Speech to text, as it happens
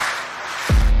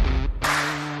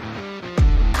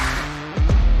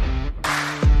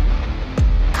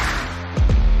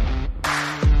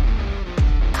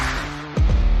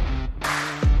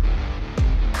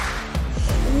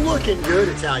looking good,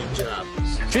 Italian Job.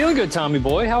 Feeling good, Tommy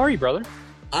boy. How are you, brother?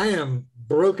 I am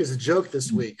broke as a joke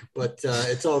this week, but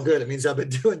it's all good. It means I've been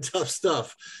doing tough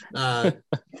stuff.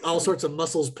 All sorts of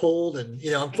muscles pulled. And,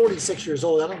 I'm 46 years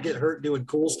old. I don't get hurt doing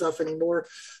cool stuff anymore,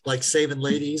 like saving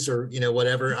ladies or,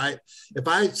 whatever. If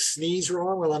I sneeze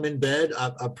wrong while I'm in bed,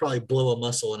 I'll probably blow a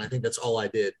muscle. And I think that's all I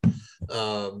did.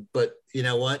 But you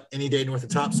know what? Any day north of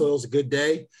topsoil is a good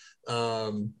day.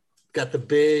 Got the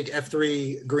big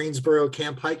F3 Greensboro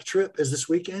camp hike trip is this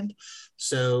weekend.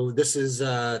 So this is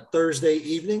Thursday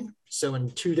evening. So in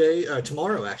 2 days,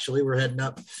 tomorrow, actually, we're heading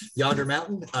up Yonder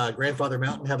Mountain, Grandfather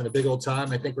Mountain, having a big old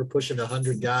time. I think we're pushing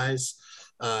 100 guys,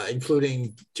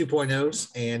 including 2.0s,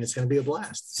 and it's going to be a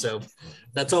blast. So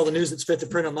that's all the news that's fit to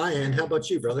print on my end. How about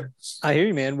you, brother? I hear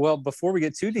you, man. Well, before we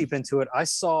get too deep into it, I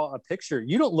saw a picture.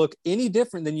 You don't look any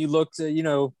different than you looked,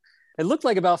 it looked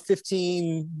like about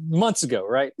 15 months ago,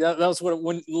 right? That was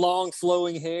when long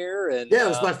flowing hair. And yeah, it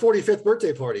was my 45th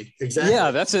birthday party. Exactly. Yeah,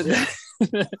 that's it. Yeah.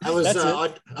 I was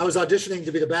auditioning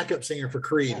to be the backup singer for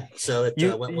Creed, so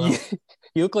it went well.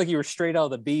 You look like you were straight out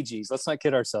of the Bee Gees. Let's not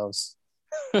kid ourselves.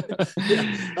 Yeah,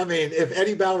 I mean, if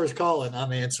Eddie Bauer's calling,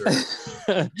 I'm answering.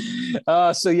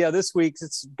 So yeah, this week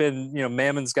it's been,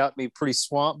 Mammon's got me pretty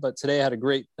swamped, but today I had a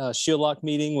great Shield Lock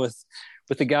meeting with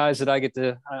the guys that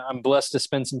I'm blessed to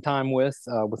spend some time with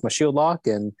my Shield Lock.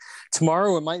 And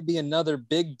tomorrow it might be another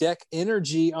big deck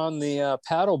energy on the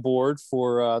paddle board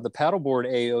for the paddleboard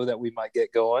AO that we might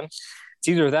get going. It's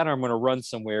either that or I'm going to run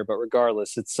somewhere, but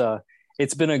regardless,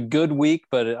 it's been a good week,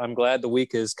 but I'm glad the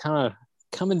week is kind of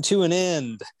coming to an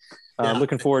end.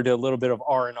 Looking forward to a little bit of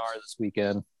R&R this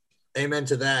weekend. Amen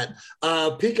to that.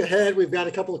 Peek ahead. We've got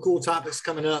a couple of cool topics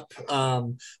coming up.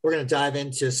 We're going to dive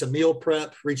into some meal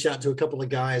prep, reach out to a couple of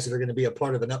guys that are going to be a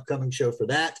part of an upcoming show for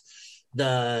that.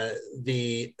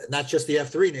 The not just the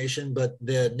F3 Nation, but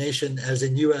the nation as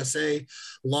in USA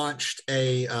launched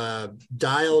a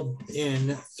dialed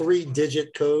in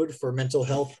 3-digit code for mental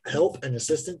health help and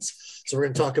assistance. So we're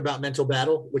going to talk about mental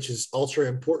battle, which is ultra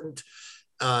important.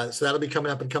 So that'll be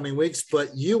coming up in coming weeks.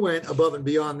 But you went above and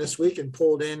beyond this week and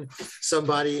pulled in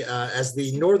somebody as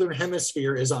the Northern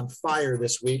Hemisphere is on fire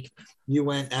this week. You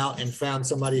went out and found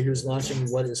somebody who's launching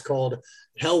what is called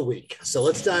Hell Week. So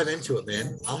let's dive into it,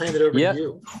 man. I'll hand it over to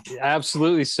you.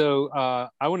 Absolutely. So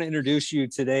I want to introduce you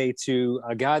today to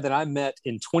a guy that I met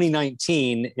in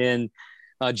 2019 in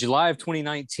July of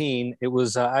 2019. It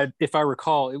was, if I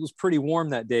recall, it was pretty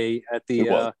warm that day at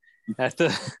the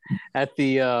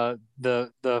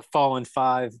the Fallen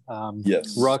Five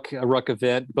Ruck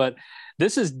event. But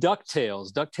this is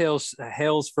Ducktales. Ducktales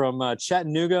hails from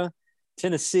Chattanooga,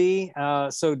 Tennessee.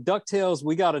 So Ducktales,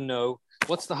 we got to know,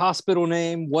 what's the hospital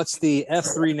name? What's the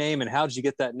F3 name? And how did you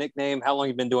get that nickname? How long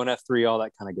you been doing F3? All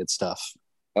that kind of good stuff.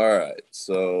 All right.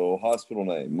 So hospital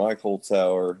name, Mike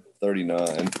Holzhauer,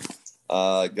 39.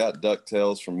 Got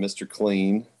Ducktales from Mr.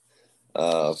 Clean.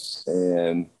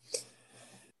 And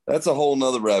that's a whole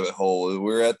nother rabbit hole.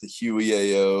 We're at the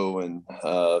Huey AO and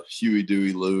Huey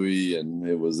Dewey Louie, and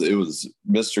it was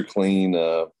Mr. Clean,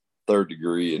 third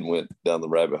degree, and went down the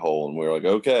rabbit hole, and we were like,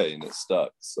 okay, and it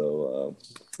stuck. So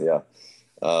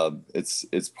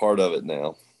it's part of it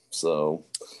now. So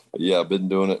yeah, I've been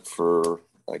doing it for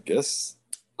I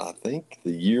think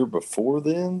the year before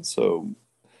then. So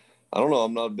I don't know.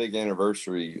 I'm not a big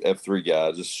anniversary F3 guy.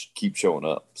 I just keep showing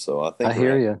up. So I think I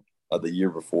hear you. The year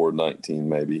before 19,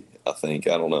 maybe. I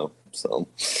don't know. So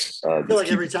I feel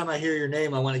like every time I hear your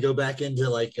name, I want to go back into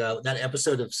like that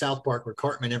episode of South Park where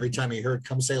Cartman, every time he heard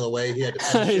 "Come Sail Away," he had to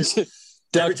finish it.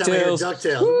 Every time I hear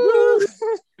Ducktales,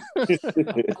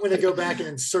 I'm going to go back and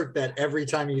insert that every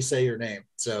time you say your name.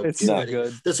 So it's not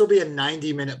good. This will be a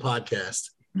 90-minute podcast.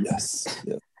 Yes.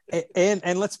 Yeah.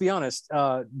 And let's be honest,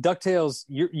 Ducktales,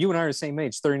 you and I are the same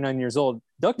age, 39 years old.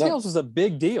 Ducktales was a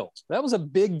big deal. That was a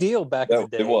big deal back in the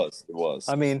day. It was.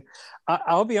 I mean,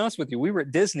 I'll be honest with you. We were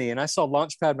at Disney and I saw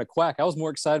Launchpad McQuack. I was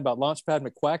more excited about Launchpad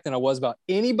McQuack than I was about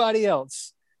anybody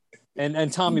else.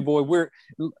 And Tommy boy,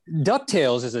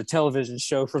 Ducktales is a television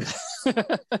show from.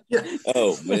 Yeah.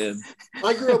 Oh man,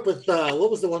 I grew up with what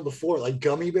was the one before, like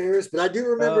Gummy Bears, but I do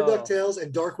remember Ducktales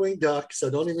and Darkwing Duck. So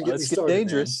don't even get me started.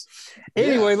 Dangerous. Man.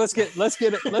 Anyway, let's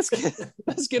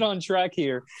get on track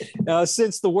here.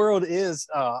 Since the world is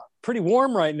pretty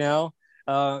warm right now,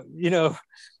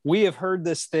 we have heard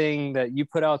this thing that you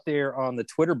put out there on the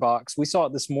Twitter box. We saw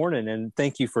it this morning, and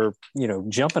thank you for,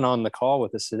 jumping on the call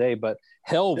with us today. But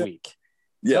Hell Week.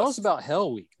 Yes. Tell us about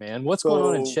Hell Week, man. What's going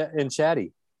on in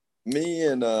Chatty? Me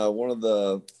and one of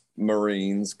the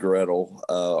Marines, Gretel,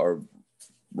 our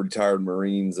retired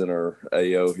Marines in our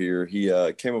AO here, he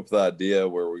came up with the idea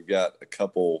where we've got a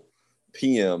couple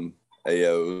PM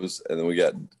AOs, and then we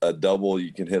got a double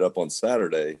you can hit up on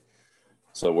Saturday.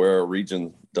 So where our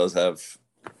region does have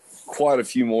quite a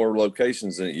few more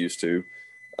locations than it used to,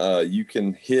 you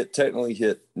can technically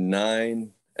hit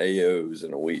 9 AOs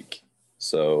in a week.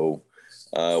 So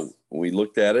we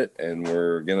looked at it, and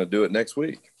we're going to do it next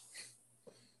week.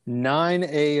 9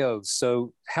 AOs.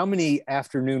 So how many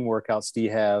afternoon workouts do you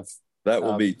have? That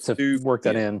will be to 2 work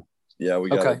that in. Yeah, we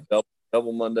got a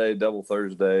double Monday, double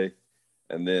Thursday,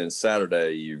 and then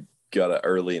Saturday you got it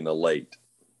early and a late.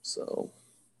 So,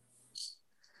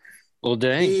 well,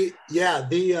 dang.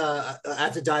 I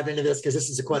have to dive into this because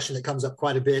this is a question that comes up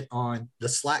quite a bit on the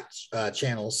Slack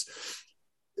channels.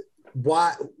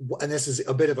 Why, and this is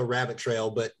a bit of a rabbit trail,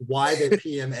 but why the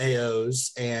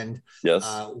PMAOs? And yes.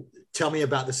 Tell me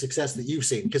about the success that you've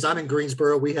seen, because I'm in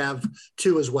Greensboro. We have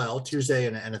 2 as well, Tuesday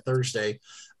and a Thursday,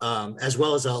 as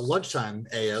well as a lunchtime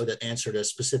AO that answered a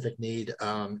specific need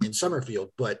in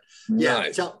Summerfield. But yeah,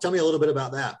 nice. Tell me a little bit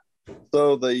about that.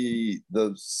 So the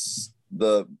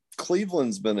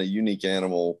Cleveland's been a unique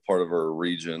animal part of our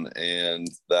region, and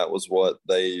that was what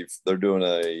they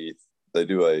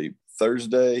do a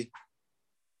Thursday,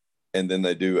 and then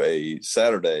they do a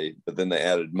Saturday, but then they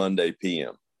added Monday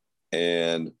PM,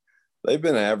 and they've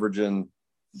been averaging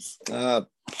 5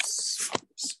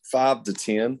 to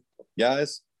 10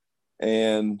 guys.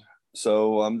 And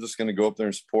so I'm just going to go up there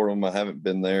and support them. I haven't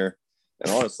been there.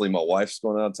 And honestly, my wife's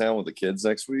going out of town with the kids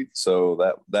next week. So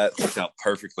that worked out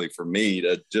perfectly for me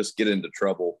to just get into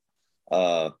trouble.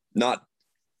 Not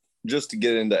just to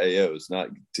get into AOs, not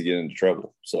to get into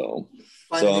trouble. So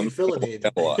I'm feeling it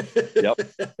a lot. Yep.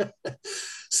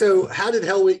 So how did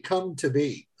Hell Week come to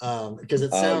be? Because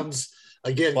it sounds,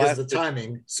 again, because of the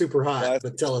timing, super hot,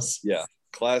 but tell us. Yeah.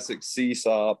 Classic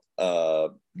CSOP.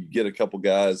 You get a couple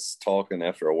guys talking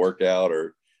after a workout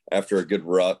or after a good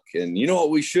ruck, and you know what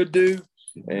we should do?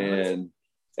 And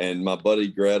my buddy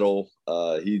Gretel,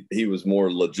 he was more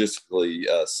logistically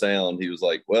sound. He was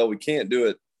like, well, we can't do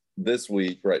it this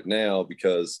week right now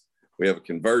because we have a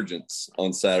convergence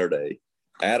on Saturday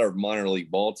at our minor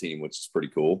league ball team, which is pretty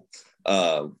cool.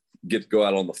 Get to go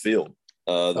out on the field.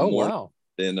 Wow.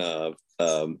 Then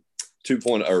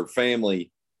 2-point or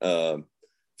family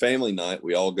night,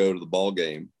 we all go to the ball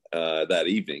game that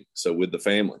evening. So with the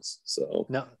families. So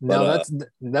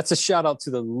that's a shout out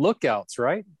to the Lookouts,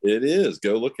 right? It is.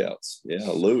 Go Lookouts. Yeah,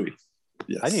 Louis.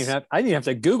 Yes. I didn't even have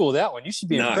to Google that one. You should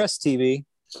be in Press TV.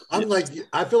 I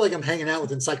feel like I'm hanging out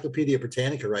with Encyclopedia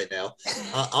Britannica right now.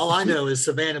 All I know is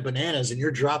Savannah Bananas, and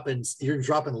you're dropping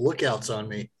Lookouts on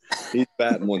me. He's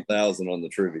batting 1,000 on the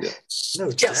trivia.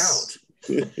 No doubt.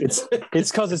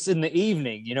 It's because it's in the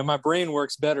evening. My brain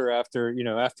works better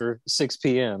after 6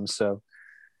 p.m. So,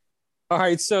 all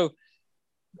right. So,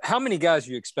 how many guys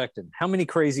are you expecting? How many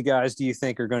crazy guys do you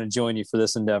think are going to join you for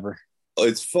this endeavor?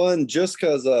 It's fun just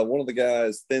because one of the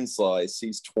guys, Thin Slice,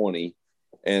 he's 20.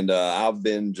 And I've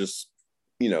been just,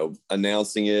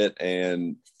 announcing it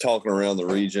and talking around the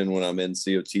region when I'm in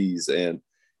COTs. And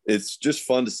it's just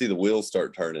fun to see the wheels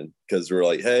start turning because we're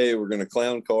like, hey, we're going to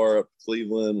clown car up to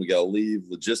Cleveland. We got to leave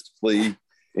logistically,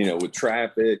 with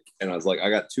traffic. And I was like,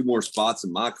 I got 2 more spots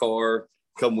in my car.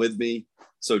 Come with me.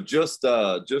 So just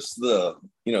the,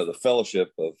 the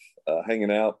fellowship of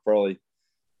hanging out, probably,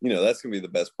 that's going to be the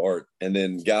best part. And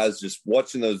then guys just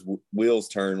watching those wheels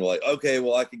turn, we're like, okay,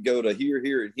 well, I could go to here,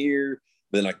 here, and here.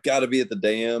 Then I got to be at the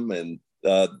dam. And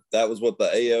that was what the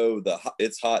AO,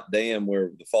 It's Hot Dam,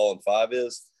 where the Fallen 5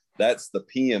 is. That's the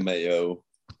PMAO.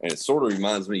 And it sort of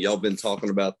reminds me, y'all been talking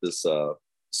about this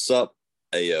SUP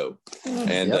AO.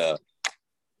 And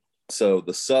so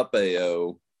the SUP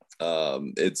AO,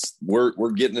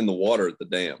 we're getting in the water at the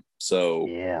dam. So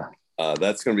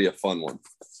that's going to be a fun one.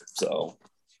 So, all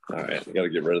right, I got to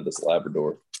get rid of this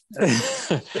Labrador.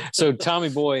 So Tommy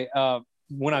boy,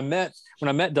 when I met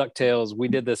Ducktales, we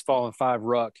did this Fallen 5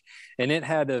 ruck, and it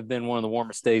had to have been one of the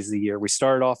warmest days of the year. We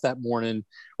started off that morning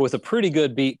with a pretty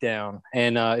good beat down,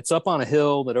 and it's up on a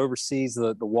hill that oversees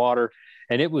the water,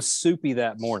 and it was soupy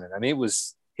that morning. I mean, it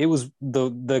was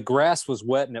the grass was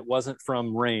wet, and it wasn't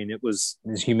from rain. It was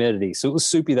humidity. So it was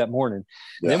soupy that morning.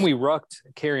 Yeah. Then we rucked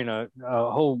carrying a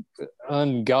whole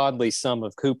ungodly sum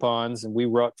of coupons, and we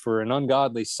rucked for an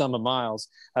ungodly sum of miles.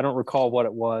 I don't recall what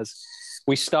it was.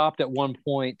 We stopped at one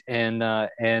point and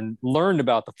learned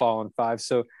about the Fallen 5.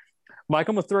 So Mike,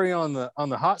 I'm going to throw you on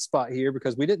the hot spot here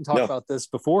because we didn't talk about this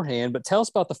beforehand, but tell us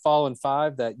about the Fallen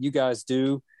 5 that you guys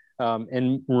do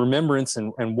in remembrance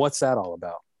and what's that all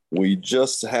about? We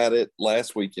just had it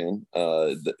last weekend.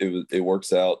 It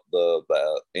works out.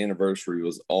 The anniversary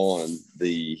was on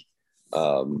the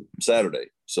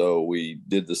Saturday. So we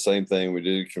did the same thing. We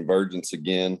did Convergence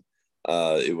again.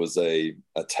 It was a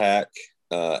attack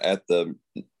at the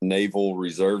Naval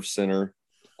Reserve Center.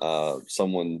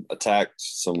 Someone attacked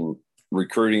some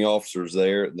recruiting officers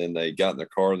there, and then they got in their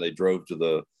car and they drove to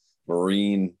the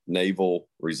Marine Naval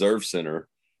Reserve Center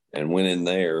and went in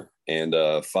there, and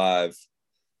five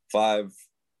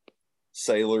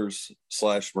sailors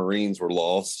 / Marines were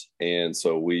lost. And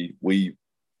so we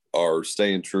are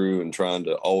staying true and trying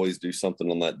to always do something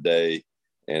on that day.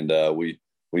 And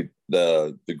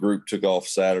the group took off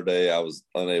Saturday. I was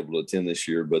unable to attend this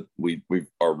year, but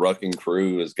our rucking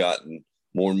crew has gotten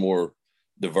more and more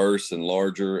diverse and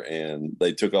larger, and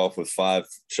they took off with 5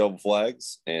 shovel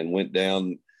flags and went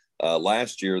down.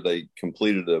 Last year, they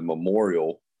completed a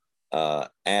memorial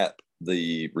at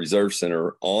the Reserve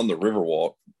Center on the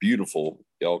Riverwalk. Beautiful.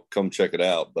 Y'all come check it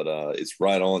out, but it's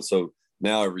right on. So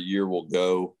now every year we'll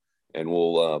go and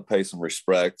we'll pay some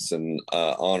respects and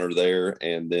honor there,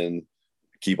 and then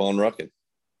keep on rucking.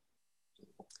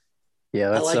 Yeah,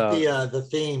 that's, I like the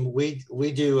theme.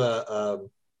 We do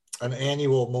an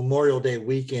annual Memorial Day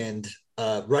weekend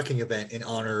rucking event in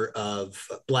honor of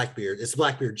Blackbeard. It's the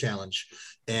Blackbeard Challenge,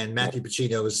 and Matthew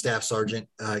Pacino is staff sergeant,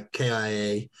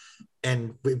 KIA.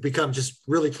 And we've become just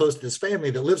really close to this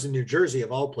family that lives in New Jersey,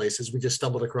 of all places. We just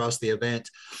stumbled across the event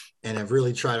and have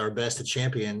really tried our best to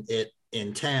champion it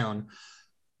in town,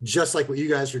 just like what you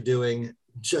guys are doing,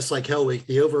 just like Hell Week.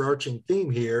 The overarching theme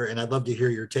here, and I'd love to hear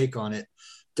your take on it,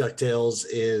 Ducktales,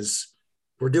 is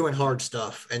we're doing hard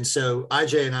stuff. And so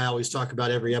IJ and I always talk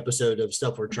about every episode of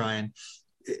stuff we're trying.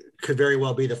 It could very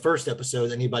well be the first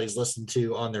episode anybody's listened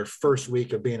to on their first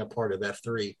week of being a part of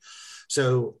F3.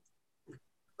 So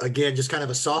again, just kind of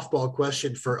a softball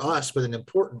question for us, but an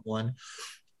important one.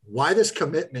 Why this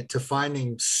commitment to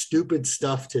finding stupid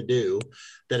stuff to do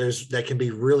that can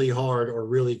be really hard or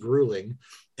really grueling,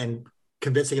 and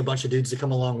convincing a bunch of dudes to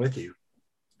come along with you?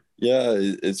 Yeah,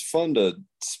 it's fun to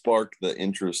spark the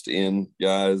interest in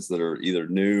guys that are either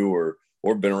new or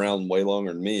been around way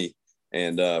longer than me,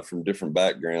 and from different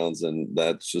backgrounds. And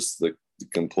that's just the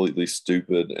completely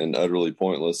stupid and utterly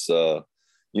pointless,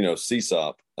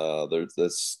 CSOP.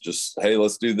 That's just, hey,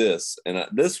 let's do this. And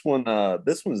this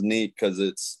one's neat because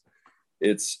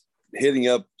it's hitting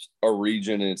up a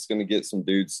region, and it's going to get some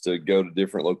dudes to go to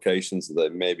different locations that they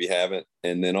maybe haven't.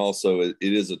 And then also it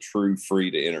is a true free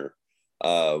to enter.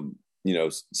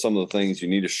 Some of the things, you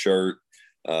need a shirt.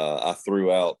 I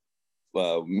threw out,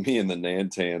 me and the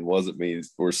Nantan, wasn't me,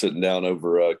 we're sitting down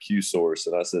over Q Source,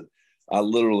 and I said, I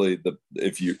literally,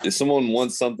 if someone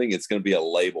wants something, it's going to be a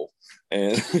label.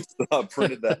 And so I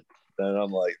printed that, and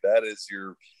I'm like, that is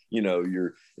your,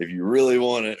 if you really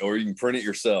want it, or you can print it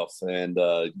yourself and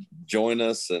join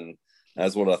us. And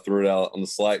that's what I threw it out on the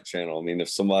Slack channel. I mean, if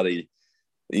somebody,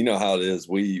 you know how it is,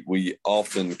 we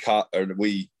often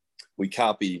we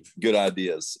copy good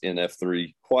ideas in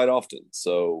F3 quite often.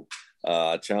 So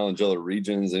I challenge other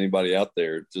regions, anybody out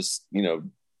there, just, you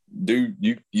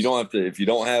don't have to, if you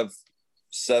don't have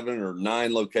 7 or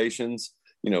 9 locations,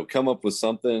 come up with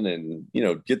something and,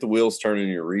 get the wheels turning in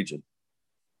your region.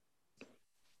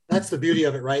 That's the beauty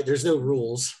of it, right? There's no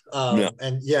rules.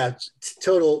 And yeah,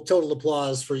 total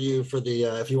applause for you for the,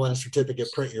 if you want a certificate,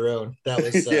 print your own. That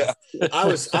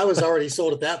was, I was already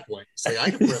sold at that point. Say,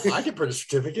 I can print a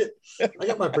certificate. I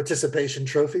got my participation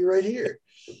trophy right here.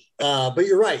 But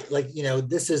you're right. Like,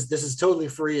 this is totally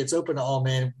free. It's open to all,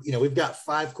 man. We've got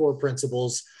 5 core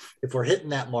principles. If we're hitting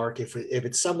that mark, if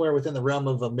it's somewhere within the realm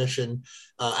of a mission,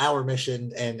 our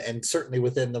mission, and certainly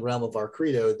within the realm of our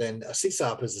credo, then a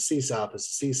CSOP is a CSOP is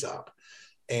a CSOP.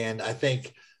 And I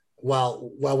think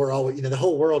while we're all, the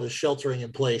whole world is sheltering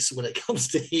in place when it comes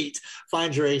to heat,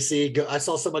 find your AC. I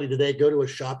saw somebody today go to a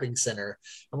shopping center.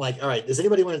 I'm like, all right, does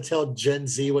anybody want to tell Gen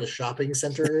Z what a shopping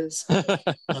center is?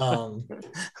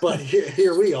 But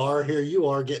here we are, here you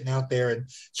are getting out there and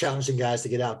challenging guys to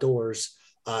get outdoors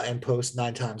and post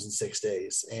 9 times in 6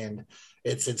 days. And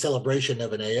it's in celebration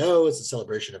of an AO, it's a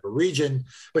celebration of a region,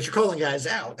 but you're calling guys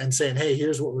out and saying, hey,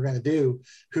 here's what we're going to do.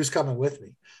 Who's coming with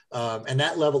me? And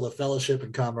that level of fellowship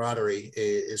and camaraderie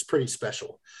is pretty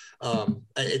special.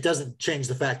 It doesn't change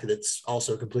the fact that it's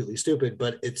also completely stupid,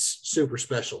 but it's super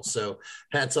special. So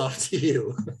hats off to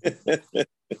you.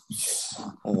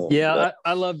 Yeah,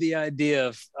 I love the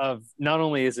idea of not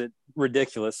only is it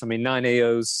ridiculous, 9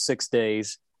 AOs, 6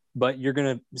 days, but you're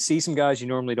going to see some guys you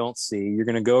normally don't see. You're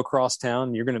going to go across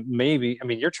town. You're going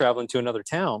to you're traveling to another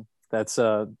town that's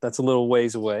a little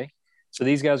ways away. So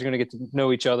these guys are going to get to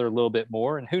know each other a little bit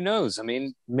more. And who knows?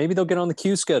 Maybe they'll get on the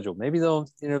Q schedule. Maybe they'll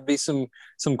be some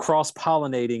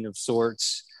cross-pollinating of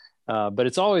sorts. But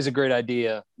it's always a great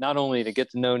idea, not only to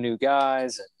get to know new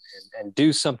guys and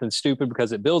do something stupid,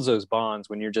 because it builds those bonds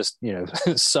when you're just,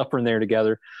 suffering there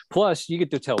together. Plus you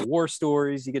get to tell war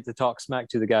stories. You get to talk smack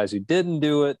to the guys who didn't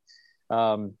do it.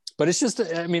 But it's just,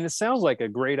 it sounds like a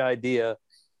great idea.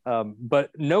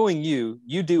 But knowing you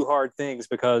do hard things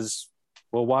because,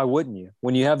 well, why wouldn't you?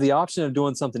 When you have the option of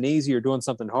doing something easy or doing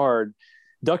something hard,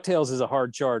 Ducktales is a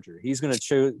hard charger. He's going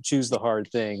to choose the hard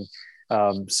thing.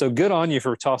 So good on you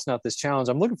for tossing out this challenge.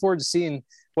 I'm looking forward to seeing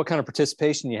what kind of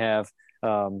participation you have.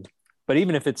 But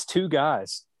even if it's 2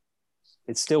 guys,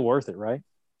 it's still worth it, right?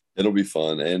 It'll be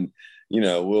fun. And,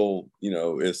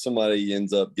 if somebody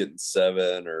ends up getting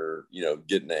 7 or,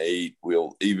 getting 8,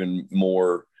 we'll even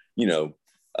more,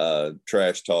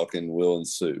 trash talking will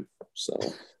ensue. So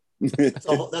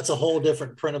that's a whole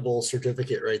different printable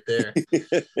certificate right there.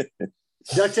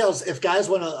 Ducktales, if guys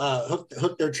want to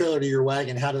hook their trailer to your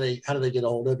wagon, how do they get a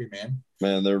hold of you, man?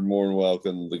 Man, they're more than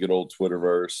welcome. The good old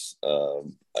Twitterverse.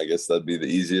 I guess that'd be the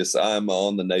easiest. I'm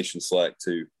on the Nation Slack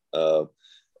too.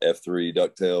 F3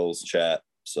 Ducktales chat.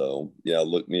 So yeah,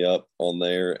 look me up on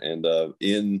there, and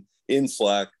in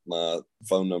Slack, my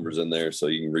phone number's in there, so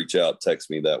you can reach out, text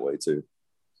me that way too.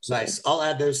 So. Nice. I'll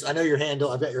add those. I know your handle.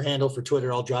 I've got your handle for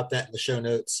Twitter. I'll drop that in the show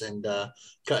notes and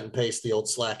cut and paste the old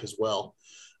Slack as well.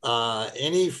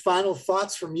 Any final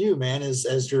thoughts from you, man,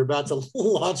 as you're about to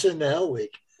launch into Hell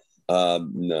Week?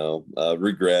 No,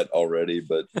 regret already,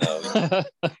 but no,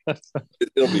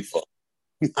 it'll be fun.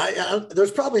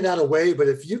 There's probably not a way, but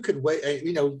if you could weigh,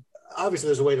 obviously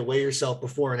there's a way to weigh yourself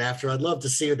before and after. I'd love to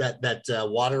see that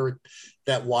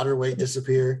water weight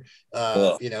disappear.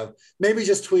 Maybe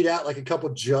just tweet out like a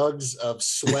couple jugs of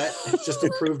sweat just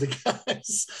to prove to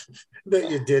guys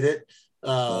that you did it.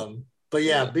 But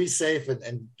yeah, be safe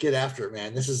and get after it,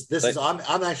 man.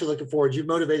 I'm actually looking forward. You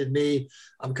motivated me.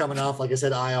 I'm coming off, like I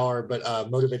said, IR, but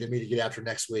motivated me to get after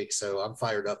next week. So I'm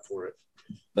fired up for it.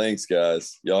 Thanks,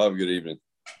 guys. Y'all have a good evening.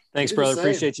 Thanks, brother.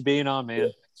 Appreciate you being on,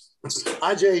 man.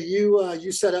 Ajay,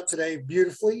 you set up today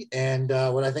beautifully. And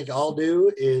what I think I'll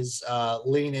do is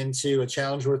lean into a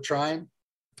challenge worth trying.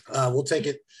 We'll take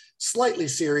it slightly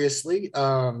seriously,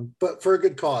 but for a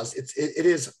good cause. It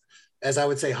is, as I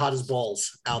would say, hot as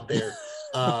balls out there.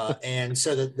 And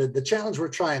so the challenge we're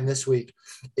trying this week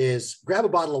is grab a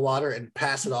bottle of water and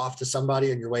pass it off to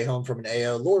somebody on your way home from an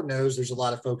AO. Lord knows there's a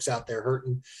lot of folks out there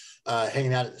hurting,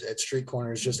 hanging out at street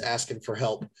corners, just asking for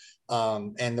help.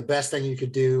 And the best thing you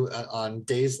could do on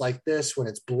days like this, when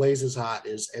it's blazes hot,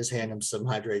 is hand them some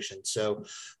hydration. So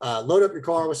load up your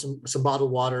car with some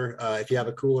bottled water. If you have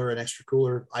a cooler, an extra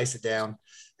cooler, ice it down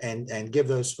and give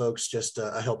those folks just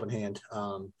a helping hand.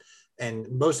 And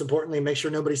most importantly, make sure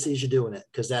nobody sees you doing it,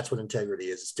 because that's what integrity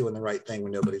is. It's doing the right thing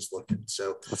when nobody's looking.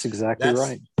 So that's exactly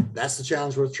right. That's the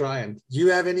challenge worth trying. Do you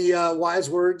have any wise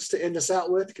words to end us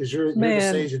out with? Because you're the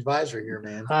sage advisor here,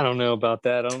 man. I don't know about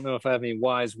that. I don't know if I have any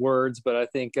wise words, but I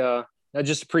think I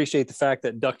just appreciate the fact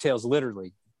that Ducktales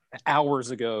literally hours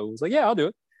ago was like, yeah, I'll do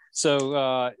it.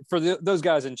 So for those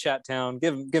guys in Chattown,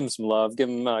 give them some love, give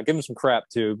them some crap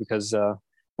too, because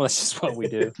well, that's just what we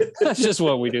do. That's just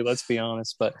what we do. Let's be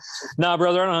honest. But nah,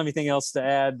 brother, I don't have anything else to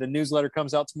add. The newsletter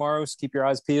comes out tomorrow, so keep your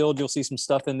eyes peeled. You'll see some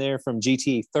stuff in there from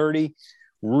GT 30.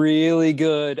 Really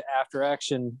good after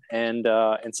action and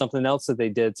something else that they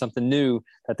did, something new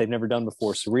that they've never done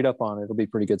before. So read up on it. It'll be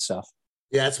pretty good stuff.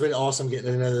 Yeah, it's been awesome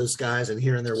getting to know those guys and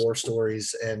hearing their war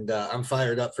stories. And I'm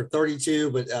fired up for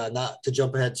 32, but not to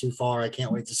jump ahead too far. I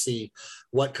can't wait to see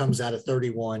what comes out of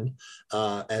 31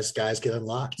 as guys get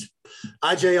unlocked.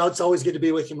 Ajay, it's always good to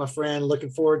be with you, my friend. Looking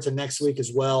forward to next week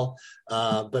as well.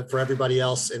 But for everybody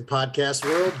else in podcast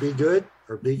world, be good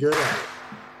or be good at it.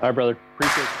 All right, brother.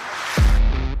 Appreciate it.